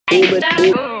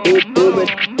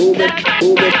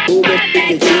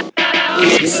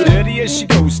Steady as she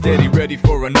goes, steady, ready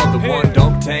for another one.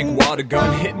 Dunk tank, water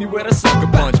gun, hit me with a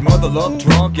sucker punch. Mother love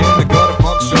drunk in the gutter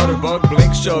funk, shutter bug,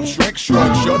 blink, shove, shrink,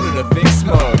 shrug, shudder to think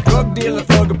smug. Drug dealer,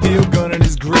 thug appeal, gun in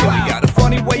his grill. He got a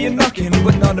funny way of knucking,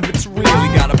 but none of it's real. He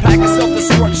got a pack of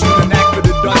self-destruction, an act for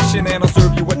deduction, and I'll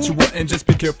serve you what you want, and just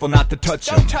be careful not to touch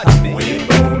him. Don't touch me. We're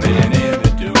booming in the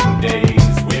doom days,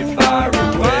 we're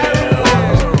firing well.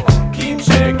 Keep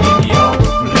checking your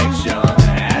reflection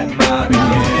at my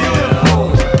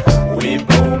kill. We're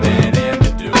booming in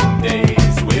the doom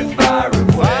days, we're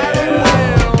firing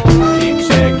well. Keep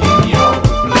checking your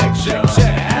reflection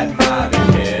at my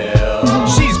kill.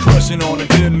 She's crushing on a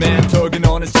dead man, tugging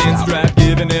on his chin strap,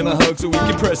 giving him a hug so he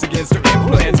can press against her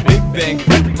implants. Big bang,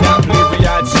 every time,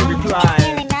 bleary-eyed, she replies.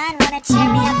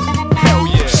 Hell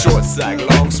yeah. Short sack,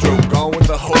 long stroke, gone with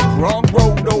the hope. Wrong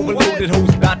road, overloaded,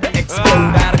 hose about to explode.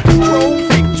 Out of control,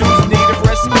 fake juice, native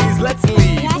recipes, let's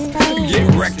leave.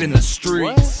 Get wrecked in the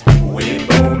streets. We're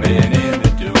booming in the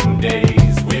doom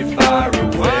days, we're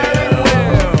firing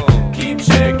well. Keep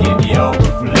checking your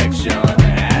reflection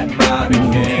at my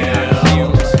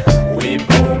kills. We're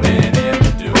booming in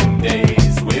the doom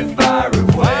days, we're firing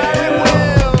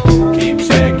well. Keep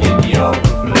checking your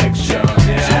reflection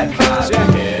at my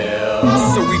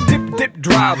kills. So we dip,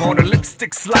 drive on a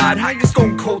lipstick slide. How your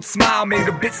stone cold smile made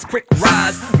a bit's quick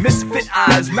rise. Misfit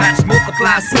eyes, match,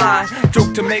 multiply, slide.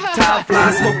 Joke to make time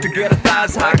fly, smoke to get her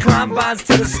thighs high. Climb vines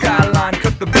to the skyline,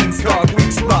 cut the beanstalk,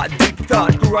 weak spot, deep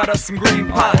thought. Grew out of some green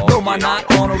pot, throw my knot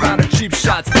on around a cheap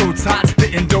shots. Throats hot,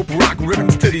 spitting dope rock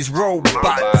rhythms to these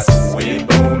robots. We're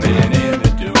booming in the